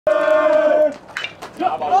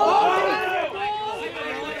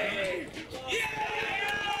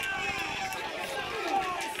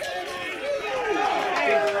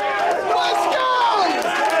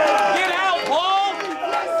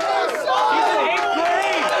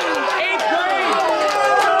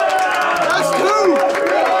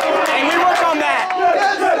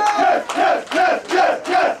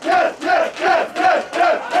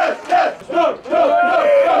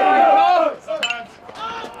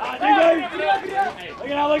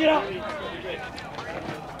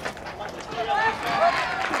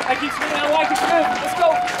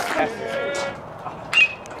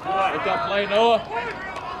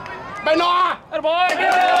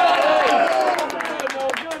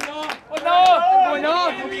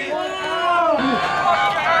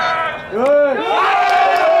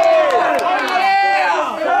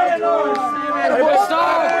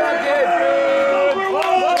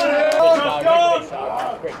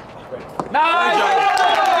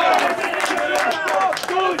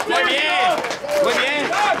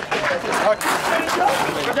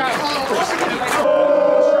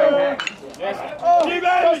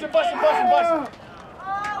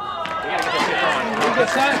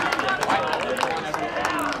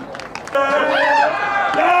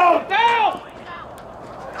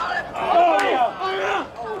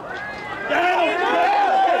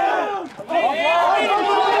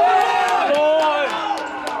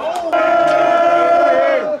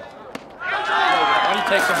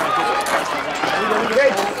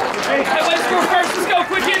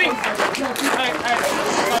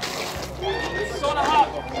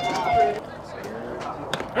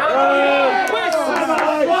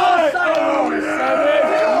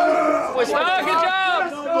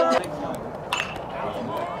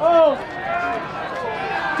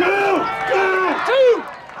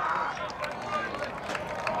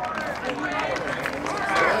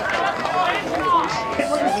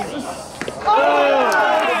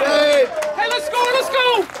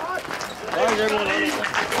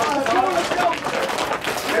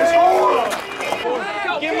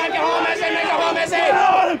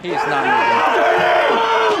He's not moving.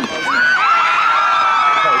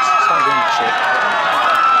 Coach, stop doing that shit.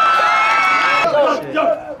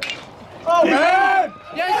 Oh, man!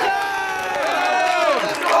 Yes, sir!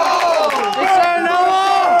 Yes, sir, Noah!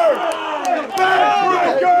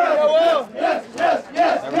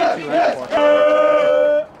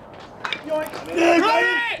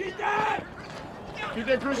 Keep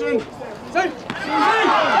that, Grissom.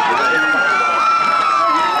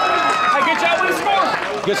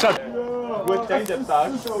 Good shot. Good change-up,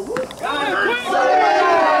 dog.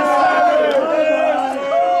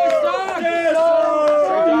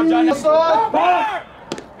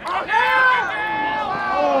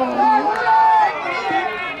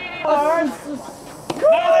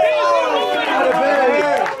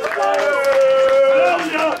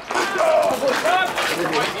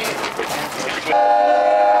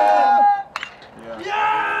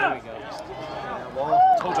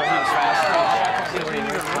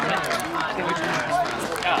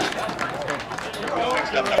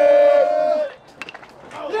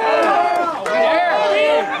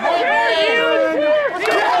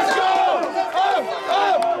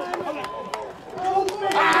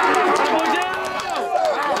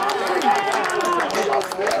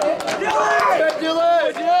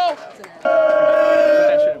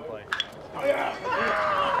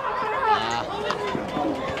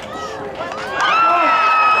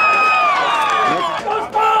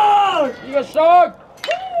 Shot.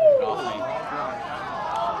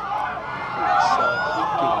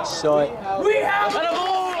 We have a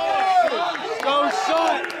ball! Go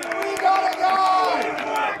shot! We got a guy!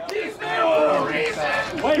 He's no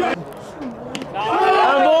reason! Wait!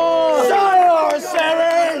 Sayonara,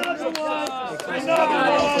 Sarah!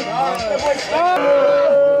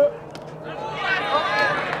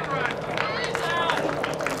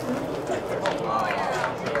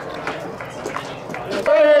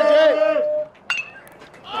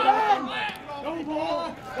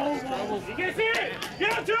 He gets it!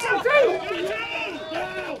 Get up, two!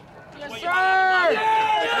 Yes, sir!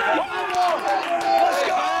 Let's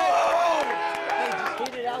go!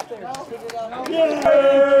 Just hit it out there. Just hit it out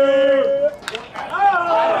there.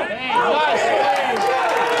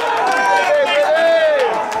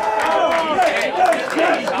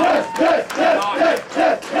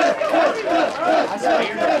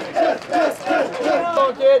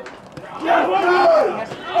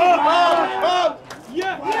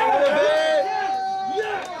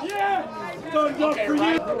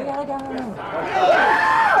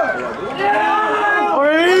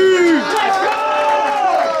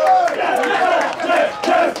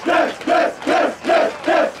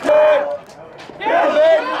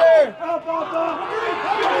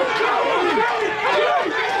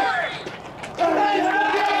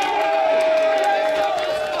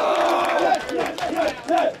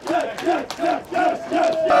 Chris,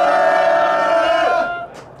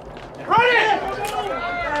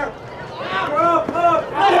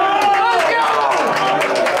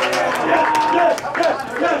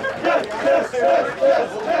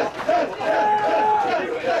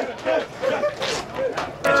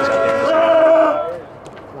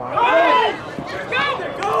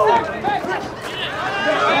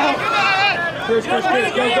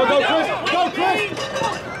 go, Chris!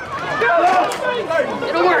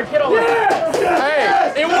 It'll work, it'll work.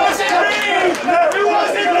 Hey, it wasn't me! It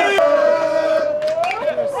wasn't me!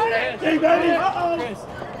 Hey, baby!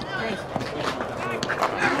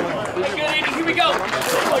 Here we go.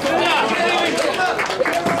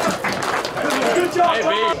 Good job, hey,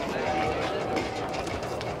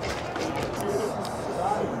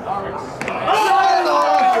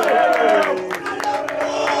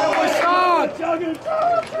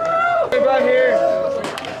 right here.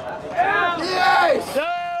 Yes!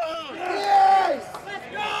 Yes! Let's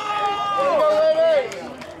go!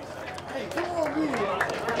 Hey, come on, man.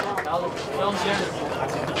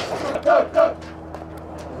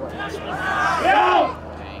 Yeah!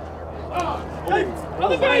 On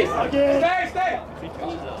the base. Again. Stay!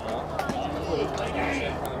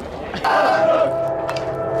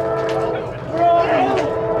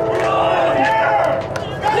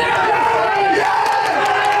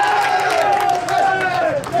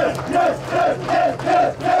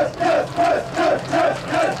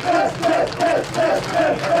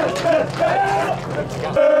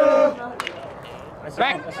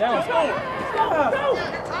 Back.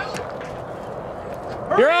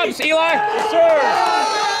 You're up, Eli. Yes, sir.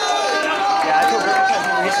 Yeah, I told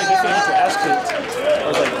Greg he said he's going to ask it. I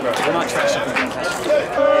was like, bro, we're not trashing him.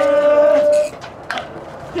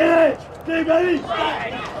 Get it! Get it, baby!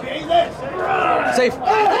 Safe.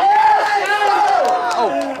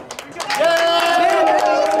 Oh.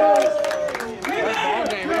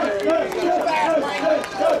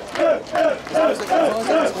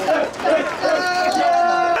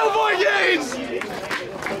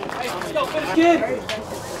 Kid.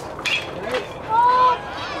 Four!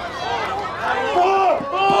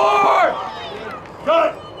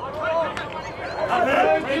 Good!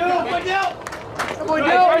 Come on,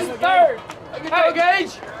 first and third. Hey,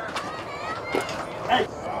 Gage. Hey!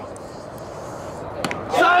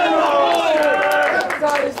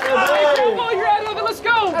 Come on, you're out of it. Let's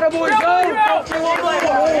go. Attaboy, go.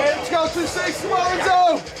 Let's go 2-6, come on, let's go!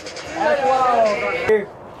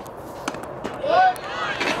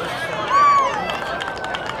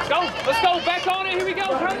 Let's go. Back on it. Here we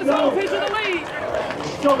go. Turn this whole pitch in the lead.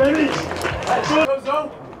 Let's go, baby! That's good!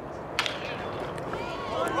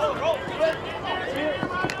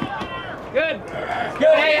 Good.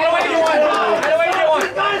 Hey, how do you want? How do you want?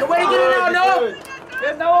 Good way to get it out, Noah.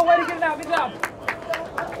 There's no way to get it out. Good job.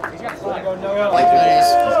 He's got to slide. Like this.